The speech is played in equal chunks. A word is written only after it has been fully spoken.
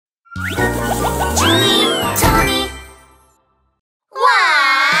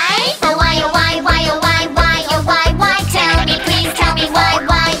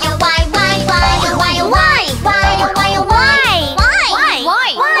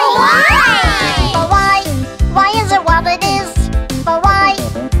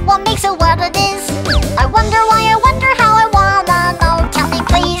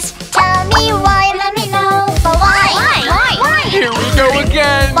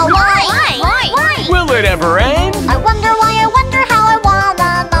But why? Why? Will it ever end? I wonder how I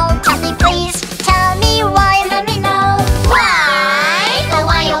wanna know. Tell me please, tell me why, let me know. Why? Oh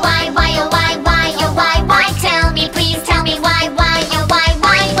why, oh why, why, oh why, why, oh why, why? Tell me please, tell me why, oh why, oh why, oh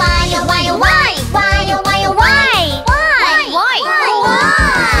why, oh why, oh why, oh why, oh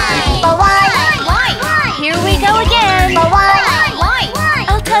why? But why? Here we go again. But why?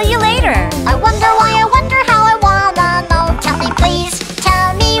 I'll tell you later. I wonder how I wanna know. Tell me please,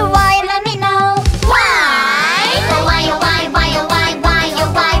 tell me why, let me know. Why? Oh why, oh why, why, oh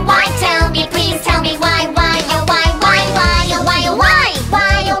why, why? Tell me please, tell me why, oh why, oh why, oh why, oh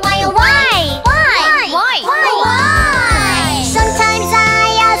why, oh why? Sometimes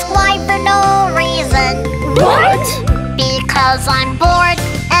I ask why for no reason. What? Because I'm bored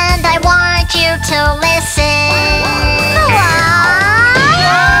and I want you to listen.